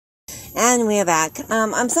And we're back.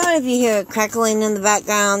 I'm sorry if you hear crackling in the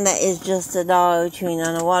background. That is just a dog chewing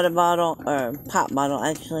on a water bottle, or pop bottle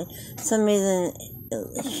actually. For some reason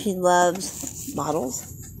she loves bottles.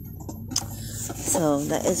 So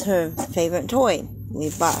that is her favorite toy. We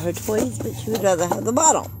bought her toys, but she would rather have the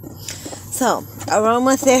bottle. So,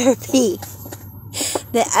 aromatherapy.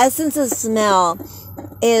 The essence of smell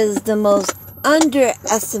is the most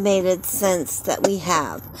underestimated sense that we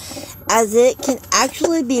have, as it can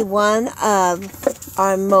actually be one of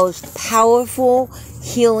our most powerful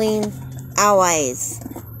healing allies.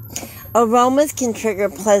 Aromas can trigger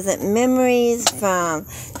pleasant memories, from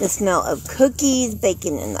the smell of cookies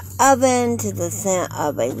baking in the oven, to the scent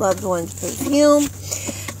of a loved one's perfume,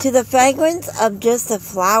 to the fragrance of just a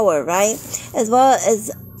flower, right? As well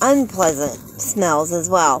as unpleasant smells as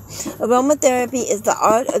well. Aromatherapy is the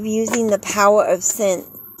art of using the power of scent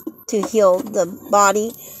to heal the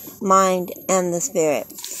body, mind, and the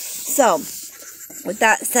spirit. So, with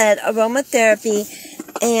that said, aromatherapy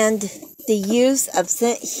and the use of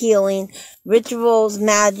scent healing, rituals,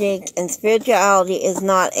 magic, and spirituality is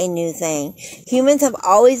not a new thing. Humans have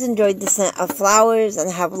always enjoyed the scent of flowers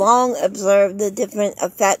and have long observed the different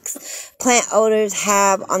effects plant odors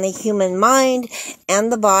have on the human mind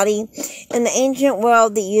and the body. In the ancient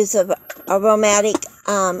world, the use of aromatic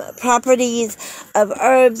properties of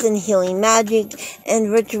herbs and healing magic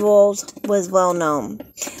and rituals was well known.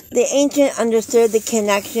 The ancient understood the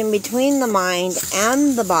connection between the mind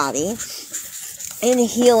and the body in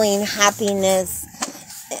healing, happiness,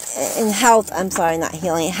 and health.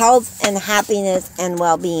 Health and happiness and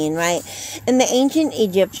well-being, right? And the ancient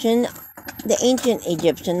Egyptian, The ancient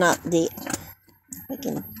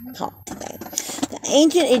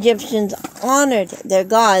Egyptians honored their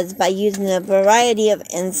gods by using a variety of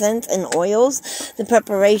incense and oils, the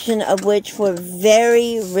preparation of which were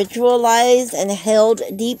very ritualized and held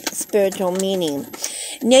deep spiritual meaning.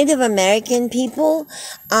 Native American people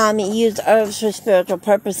used herbs for spiritual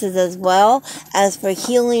purposes as well as for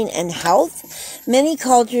healing and health. Many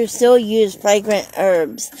cultures still use fragrant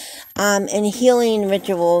herbs in healing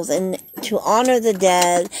rituals and to honor the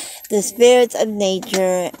dead, the spirits of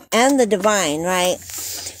nature, and the divine, right?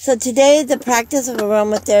 So today, the practice of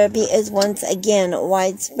aromatherapy is once again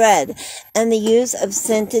widespread, and the use of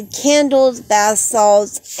scented candles, bath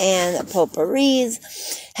salts, and potpourris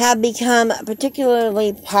have become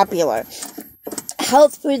particularly popular.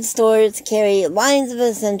 Health food stores carry lines of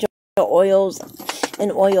essential oils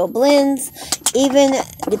and oil blends. Even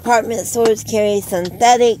department stores carry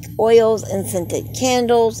synthetic oils and scented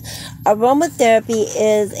candles. Aromatherapy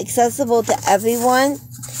is accessible to everyone,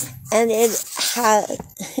 and it has...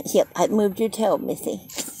 Yep, I moved your tail, Missy.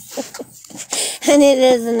 And it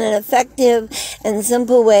is an effective and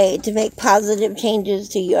simple way to make positive changes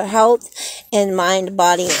to your health and mind,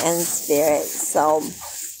 body, and spirit. So,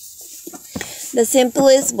 the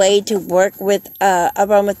simplest way to work with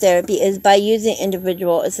aromatherapy is by using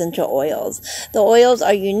individual essential oils. The oils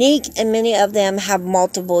are unique, and many of them have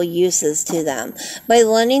multiple uses to them. By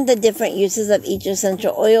learning the different uses of each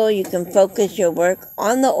essential oil, you can focus your work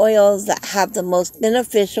on the oils that have the most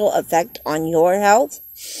beneficial effect on your health.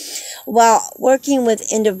 While working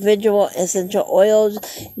with individual essential oils,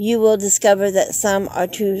 you will discover that some are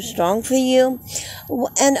too strong for you,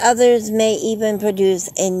 and others may even produce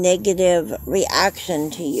a negative reaction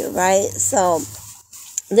to you, right? So,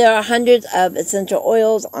 there are hundreds of essential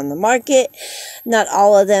oils on the market. Not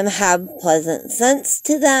all of them have pleasant scents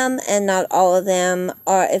to them, and not all of them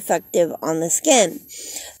are effective on the skin.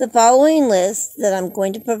 The following list that I'm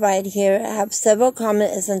going to provide here have several common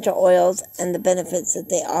essential oils and the benefits that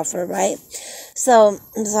they offer, right? So,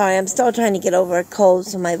 I'm sorry, I'm still trying to get over a cold,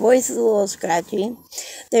 so my voice is a little scratchy.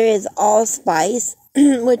 There is allspice,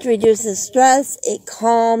 which reduces stress. It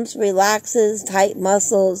calms, relaxes tight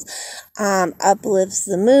muscles, uplifts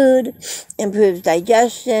the mood, improves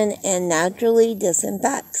digestion, and naturally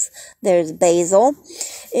disinfects. There's basil.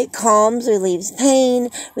 It calms, relieves pain,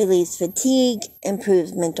 relieves fatigue,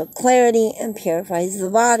 improves mental clarity, and purifies the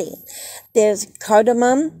body. There's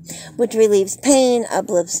cardamom, which relieves pain,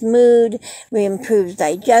 uplifts mood, improves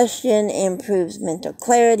digestion, improves mental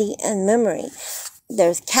clarity and memory.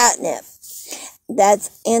 There's catnip. That's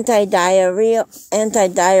anti-diarrheal,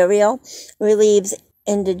 relieves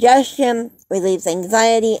indigestion, relieves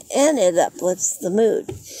anxiety, and it uplifts the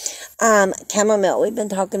mood. Chamomile. We've been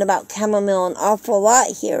talking about chamomile an awful lot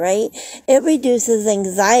here, right? It reduces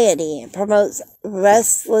anxiety, promotes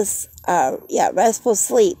restful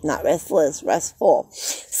sleep, restful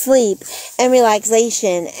sleep, and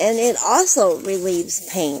relaxation, and it also relieves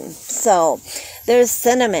pain. So, there's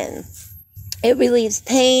cinnamon. It relieves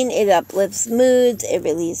pain, it uplifts moods, it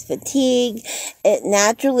relieves fatigue, it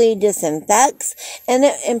naturally disinfects, and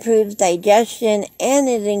it improves digestion, and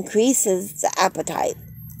it increases the appetite.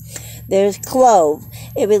 There's clove.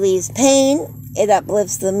 It relieves pain, it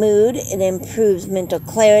uplifts the mood, it improves mental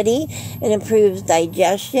clarity, it improves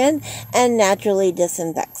digestion, and naturally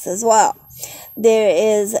disinfects as well.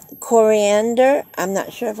 There is coriander. I'm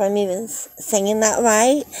not sure if I'm even saying that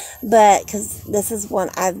right, but because this is one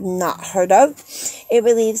I've not heard of. It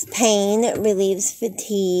relieves pain, it relieves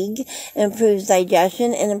fatigue, improves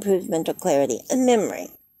digestion, and improves mental clarity and memory.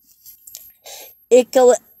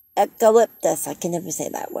 Eucalyptus, I can never say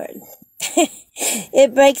that word.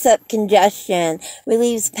 It breaks up congestion,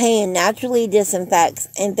 relieves pain, naturally disinfects,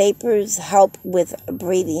 and vapors help with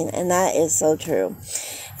breathing, and that is so true.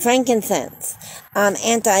 Frankincense,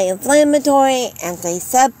 anti-inflammatory,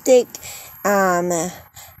 antiseptic, it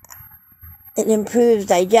improves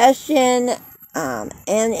digestion, and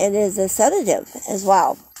it is a sedative as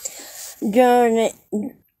well. Geranium,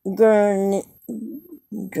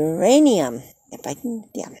 if I can,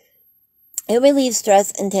 yeah. It relieves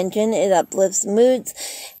stress and tension, it uplifts moods,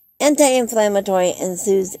 anti-inflammatory, and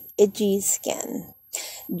soothes itchy skin.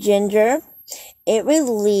 Ginger, it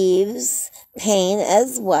relieves pain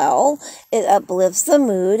as well, it uplifts the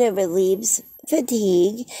mood, it relieves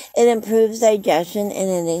fatigue, it improves digestion, and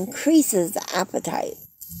it increases the appetite.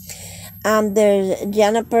 There's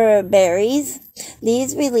juniper berries.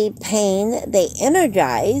 These relieve pain, they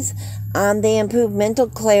energize, they improve mental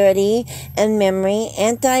clarity and memory,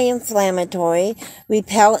 anti-inflammatory,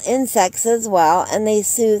 repel insects as well, and they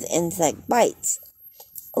soothe insect bites.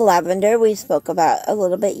 Lavender, we spoke about a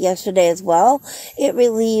little bit yesterday as well. It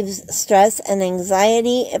relieves stress and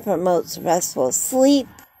anxiety. It promotes restful sleep.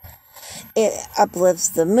 It uplifts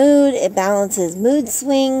the mood. It balances mood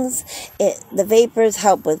swings. The vapors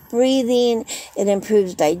help with breathing. It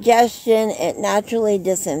improves digestion. It naturally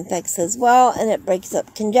disinfects as well, and it breaks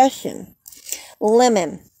up congestion.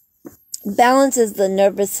 Lemon balances the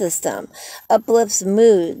nervous system, uplifts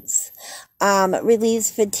moods,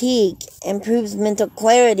 relieves fatigue, improves mental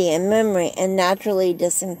clarity and memory, and naturally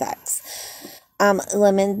disinfects.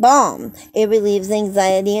 Lemon balm. It relieves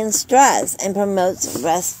anxiety and stress and promotes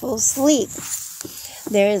restful sleep.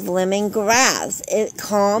 There is lemongrass. It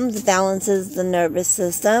calms, balances the nervous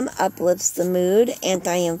system, uplifts the mood,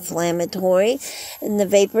 anti-inflammatory, and the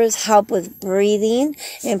vapors help with breathing,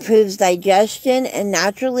 improves digestion, and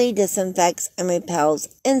naturally disinfects and repels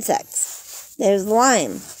insects. There's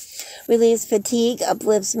lime. Relieves fatigue,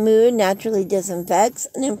 uplifts mood, naturally disinfects,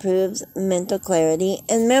 and improves mental clarity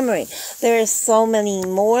and memory. There are so many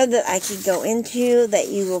more that I could go into that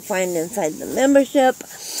you will find inside the membership,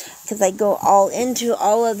 because I go all into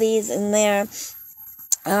all of these in there.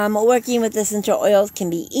 Working with essential oils can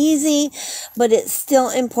be easy, but it's still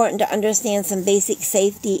important to understand some basic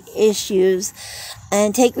safety issues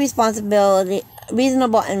and take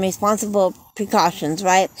reasonable and responsible precautions,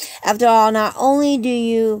 right? After all, not only do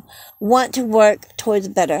you want to work towards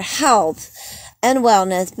better health and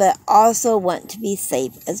wellness, but also want to be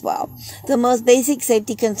safe as well. The most basic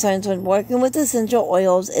safety concerns when working with essential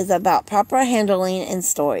oils is about proper handling and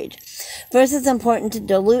storage. First, it's important to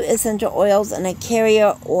dilute essential oils in a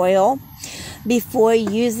carrier oil before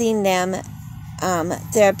using them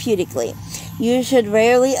therapeutically. You should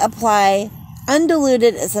rarely apply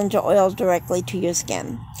undiluted essential oils directly to your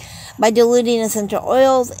skin. By diluting essential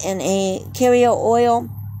oils in a carrier oil,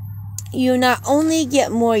 you not only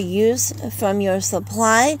get more use from your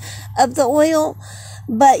supply of the oil,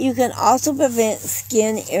 but you can also prevent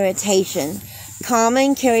skin irritation.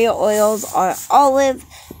 Common carrier oils are olive,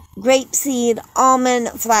 grapeseed, almond,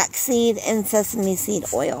 flaxseed, and sesame seed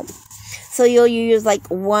oil. So you'll use like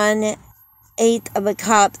 1/8 of a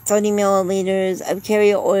cup, 30 milliliters of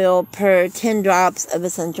carrier oil per 10 drops of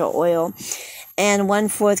essential oil, and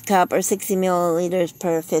 1/4 cup or 60 milliliters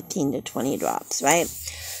per 15 to 20 drops, right?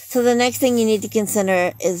 So the next thing you need to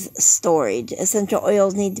consider is storage. Essential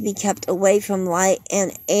oils need to be kept away from light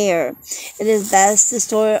and air. It is best to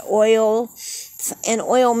store oil and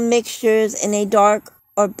oil mixtures in a dark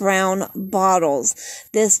or brown bottles.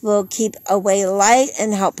 This will keep away light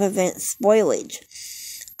and help prevent spoilage.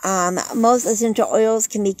 Most essential oils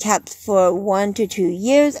can be kept for 1 to 2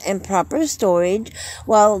 years in proper storage,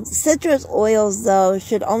 while citrus oils, though,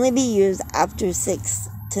 should only be used after 6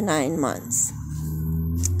 to 9 months.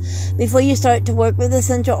 Before you start to work with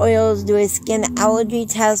essential oils, do a skin allergy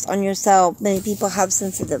test on yourself. Many people have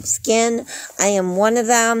sensitive skin. I am one of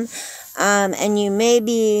them, and you may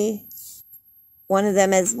be one of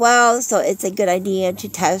them as well, so it's a good idea to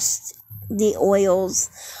test the oils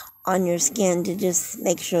on your skin to just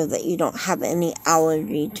make sure that you don't have any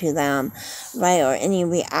allergy to them, right, or any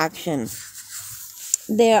reaction.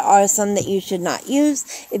 There are some that you should not use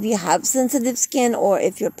if you have sensitive skin or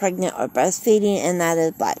if you're pregnant or breastfeeding, and that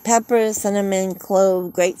is black pepper, cinnamon,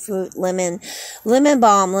 clove, grapefruit, lemon, lemon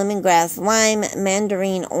balm, lemongrass, lime,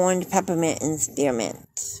 mandarin, orange, peppermint, and spearmint.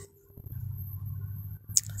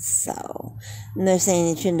 So, and they're saying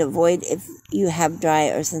you shouldn't avoid if you have dry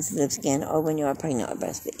or sensitive skin or when you are pregnant or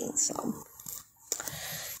breastfeeding. So,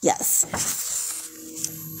 yes.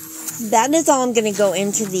 That is all I'm going to go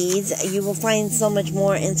into these. You will find so much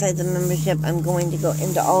more inside the membership. I'm going to go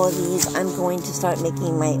into all of these. I'm going to start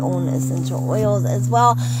making my own essential oils as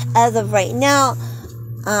well. As of right now,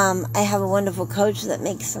 I have a wonderful coach that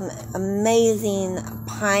makes some amazing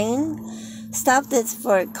pine stuff that's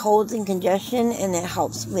for colds and congestion, and it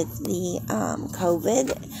helps with the COVID.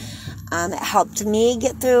 It helped me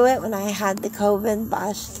get through it when I had the COVID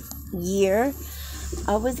last year.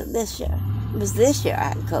 Was it this year? It was this year I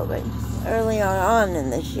had COVID. Earlier on in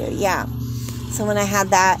this year, yeah. So when I had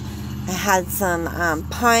that, I had some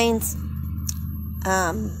pines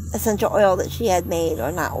essential oil that she had made,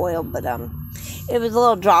 or not oil, but it was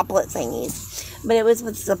little droplet thingies. But it was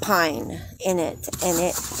with the pine in it, and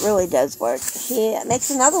it really does work. She makes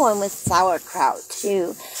another one with sauerkraut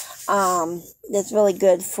too. That's really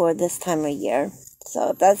good for this time of year. So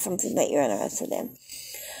if that's something that you're interested in.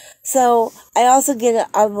 So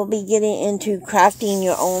I will be getting into crafting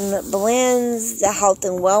your own blends, the health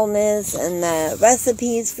and wellness, and the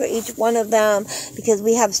recipes for each one of them, because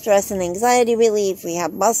we have stress and anxiety relief, we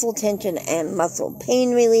have muscle tension and muscle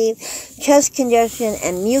pain relief, chest congestion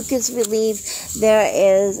and mucus relief. There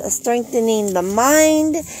is a strengthening the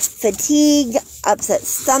mind, fatigue, upset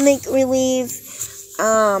stomach relief.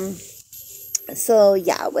 So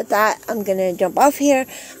yeah, with that, I'm going to jump off here.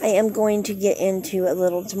 I am going to get into a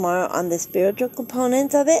little tomorrow on the spiritual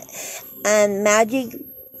components of it and magic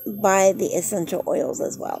by the essential oils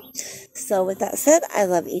as well. So with that said, I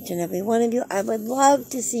love each and every one of you. I would love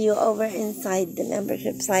to see you over inside the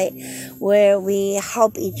membership site where we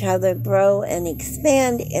help each other grow and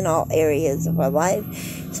expand in all areas of our life,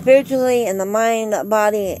 spiritually, in the mind,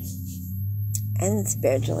 body, and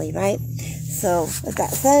spiritually, right? So, with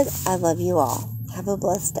that said, I love you all. Have a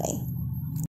blessed day.